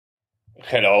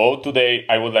Hello, today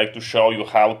I would like to show you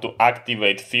how to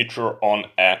activate feature on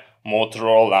a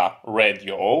Motorola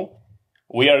radio.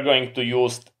 We are going to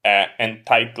use an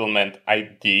entitlement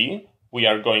ID. We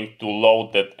are going to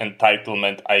load that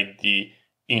entitlement ID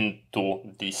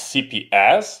into the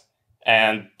CPS,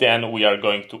 and then we are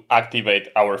going to activate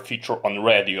our feature on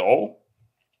radio.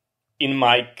 In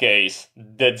my case,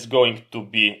 that's going to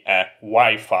be a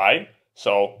Wi-Fi,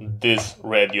 so this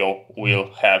radio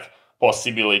will have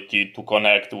possibility to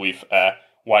connect with a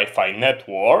Wi-Fi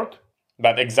network,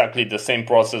 but exactly the same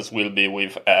process will be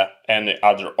with any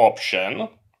other option.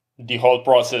 The whole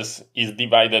process is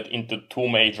divided into two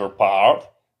major parts.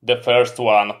 The first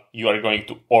one, you are going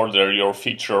to order your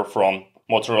feature from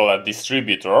Motorola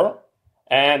distributor,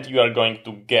 and you are going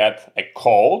to get a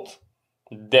code.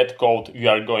 That code you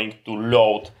are going to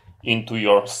load into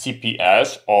your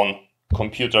CPS on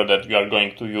computer that you are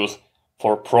going to use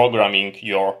for programming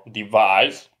your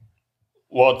device.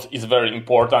 What is very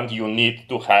important, you need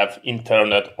to have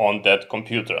internet on that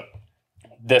computer.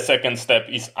 The second step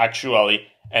is actually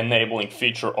enabling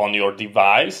feature on your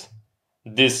device.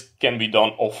 This can be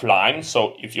done offline,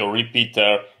 so if your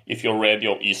repeater, if your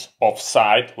radio is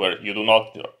off-site where you do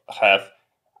not have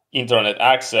internet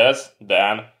access,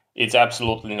 then it's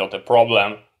absolutely not a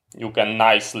problem. You can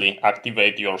nicely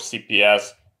activate your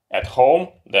CPS at home,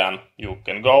 then you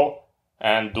can go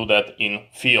and do that in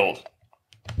field.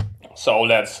 So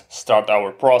let's start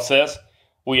our process.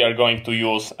 We are going to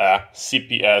use a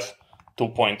CPS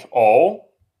 2.0.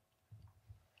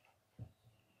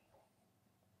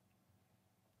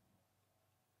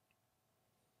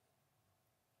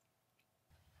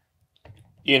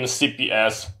 In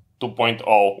CPS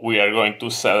 2.0, we are going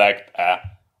to select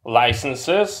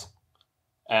licenses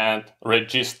and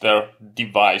register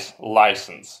device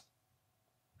license.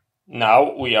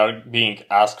 Now we are being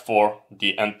asked for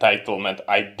the entitlement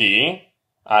ID.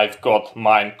 I've got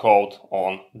mine code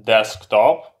on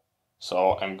desktop,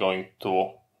 so I'm going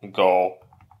to go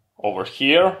over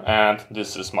here, and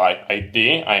this is my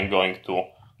ID. I'm going to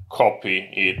copy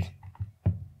it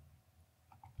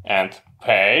and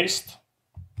paste,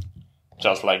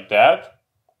 just like that.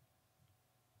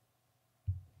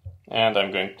 And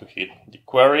I'm going to hit the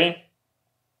query,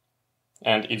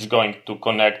 and it's going to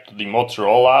connect to the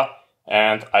Motorola,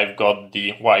 and I've got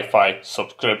the Wi-Fi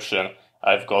subscription.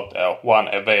 I've got one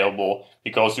available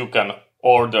because you can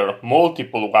order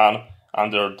multiple one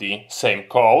under the same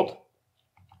code.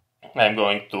 I'm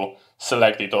going to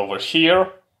select it over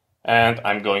here, and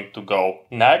I'm going to go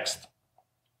next.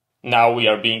 Now we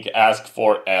are being asked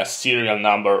for a serial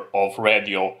number of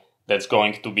radio that's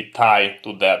going to be tied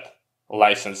to that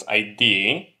license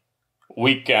ID.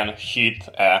 We can hit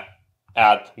a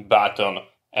add button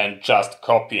and just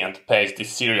copy and paste the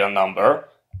serial number,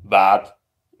 but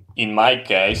in my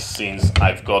case, since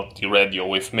I've got the radio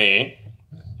with me,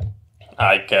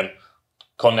 I can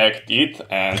connect it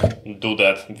and do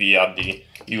that via the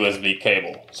USB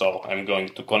cable. So I'm going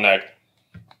to connect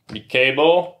the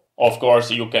cable. Of course,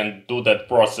 you can do that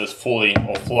process fully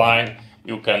offline.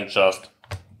 You can just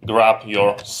grab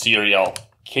your serial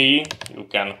key, you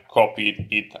can copy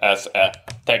it as a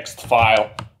text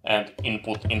file and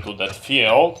input into that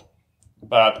field,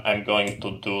 but I'm going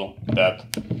to do that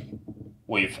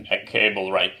with a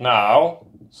cable right now.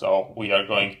 So we are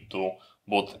going to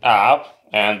boot up,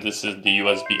 and this is the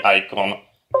USB icon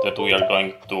that we are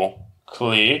going to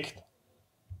click,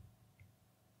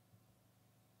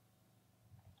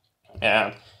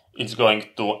 and it's going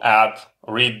to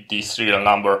read the serial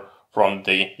number from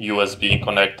the USB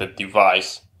connected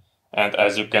device. And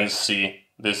as you can see,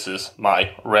 this is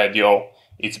my radio.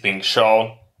 It's being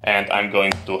shown, and I'm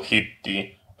going to hit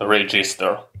the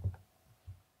register.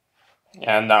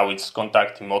 And now it's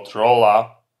contacting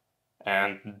Motorola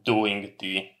and doing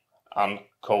the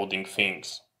uncoding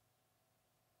things.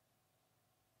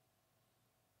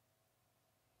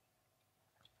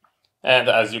 And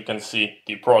as you can see,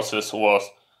 the process was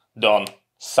done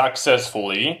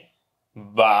successfully,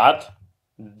 but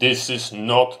this is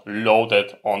not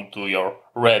loaded onto your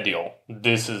radio.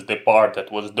 This is the part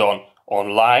that was done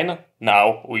online.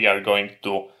 Now we are going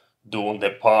to do the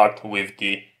part with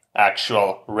the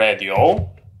actual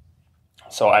radio.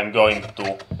 So I'm going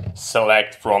to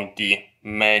select from the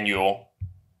menu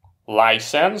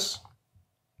license,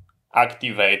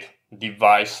 activate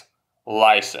device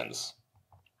license.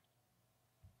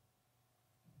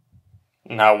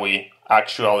 Now we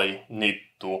actually need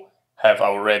to have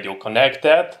our radio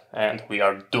connected, and we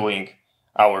are doing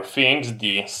our things.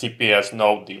 The CPS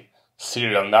knows the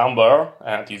serial number,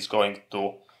 and it's going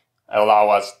to allow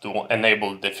us to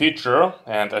enable the feature.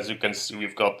 And as you can see,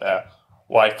 we've got a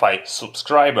Wi-Fi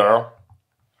subscriber,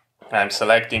 I'm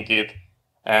selecting it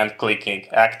and clicking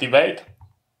activate.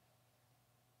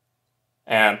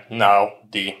 And now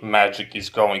the magic is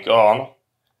going on.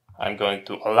 I'm going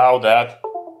to allow that.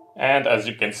 And as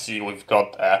you can see, we've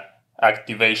got a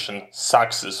activation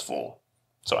successful.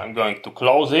 So I'm going to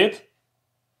close it.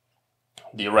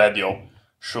 The radio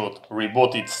should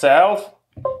reboot itself.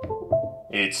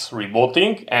 It's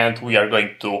rebooting, and we are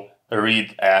going to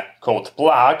read a code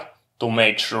plug to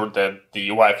make sure that the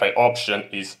Wi-Fi option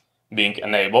is being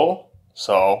enabled.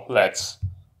 So let's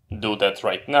do that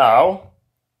right now.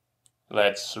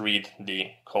 Let's read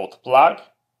the code plug.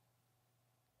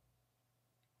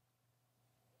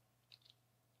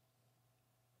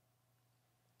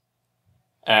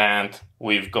 And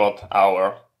we've got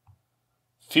our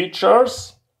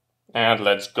features. And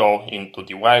let's go into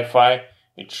the Wi-Fi.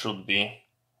 It should be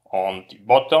on the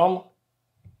bottom.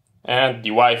 And the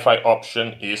Wi-Fi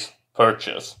option is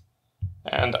purchase.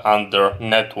 And under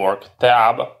network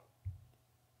tab,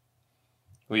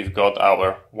 we've got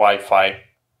our Wi-Fi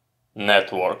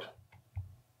network.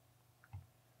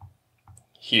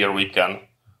 Here we can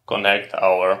connect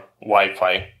our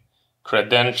Wi-Fi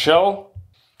credential.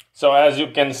 So as you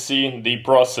can see, the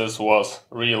process was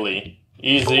really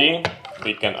easy.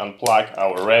 We can unplug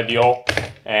our radio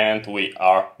and we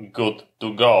are good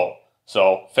to go.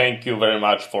 So thank you very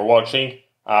much for watching.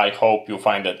 I hope you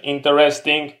find it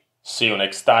interesting. See you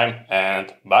next time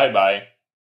and bye bye.